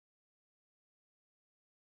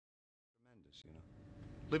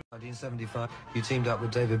1975, you teamed up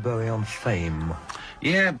with David Bowie on Fame.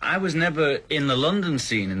 Yeah, I was never in the London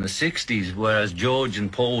scene in the 60s, whereas George and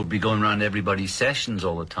Paul would be going around everybody's sessions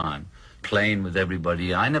all the time, playing with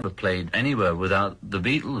everybody. I never played anywhere without the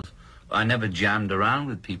Beatles. I never jammed around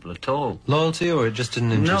with people at all. Loyalty, or it just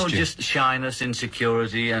didn't interest you? No, just shyness,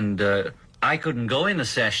 insecurity, and I couldn't go in a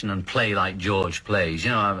session and play like George plays.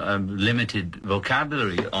 You know, I've limited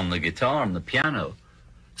vocabulary on the guitar and the piano.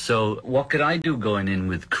 So what could I do going in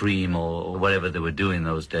with Cream or whatever they were doing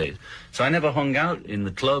those days? So I never hung out in the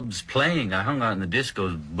clubs playing. I hung out in the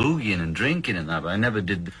discos boogieing and drinking and that, but I never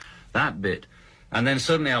did that bit. And then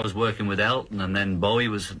suddenly I was working with Elton, and then Bowie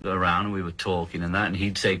was around and we were talking and that, and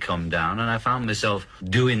he'd say, come down, and I found myself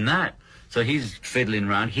doing that. So he's fiddling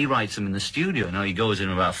around, he writes them in the studio. You know, he goes in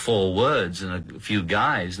about 4 words and a few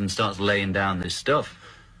guys and starts laying down this stuff.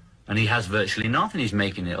 And he has virtually nothing, he's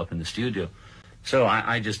making it up in the studio. So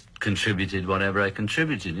I just contributed whatever I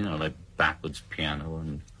contributed, you know, like backwards piano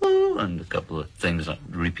and a couple of things like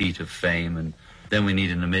repeat of Fame. And then we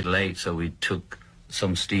needed a middle 8, so we took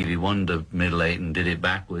some Stevie Wonder middle 8 and did it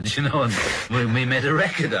backwards, you know, and we made a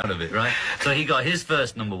record out of it, right? So he got his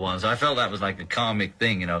first #1, so I felt that was like a karmic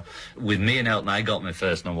thing, you know. With me and Elton, I got my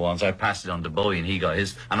first #1, so I passed it on to Bowie and he got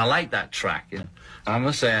his. And I like that track, you know. I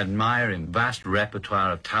must say I admire him, vast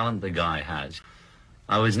repertoire of talent the guy has.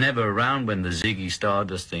 I was never around when the Ziggy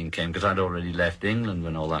Stardust thing came, because I'd already left England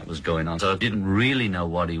when all that was going on, so I didn't really know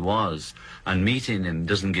what he was. And meeting him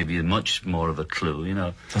doesn't give you much more of a clue, you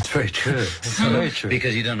know. That's very true. That's very true.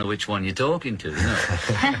 Because you don't know which one you're talking to, you know.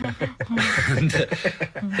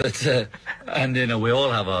 And, you know, we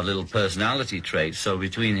all have our little personality traits, so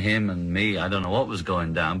between him and me, I don't know what was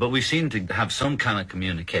going down, but we seemed to have some kind of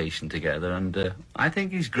communication together, and I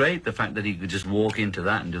think he's great, the fact that he could just walk into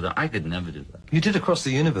that and do that. I could never do that. You did Across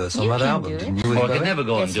the Universe on that album, didn't you? Well, I could never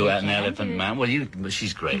go and do it an Elephant Man. Well,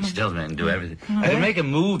 she's great. She tells me I can do everything. I could make a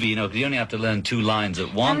movie, you know, because you only have to learn 2 lines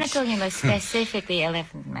at once. I'm not talking about specifically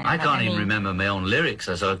Elephant Man. I can't even remember my own lyrics,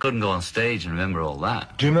 so I couldn't go on stage and remember all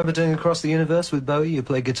that. Do you remember doing Across the Universe with Bowie? You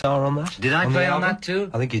played guitar on that? Did I play on that too?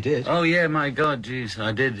 I think you did. Oh, yeah, my God, jeez,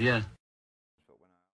 I did, yeah.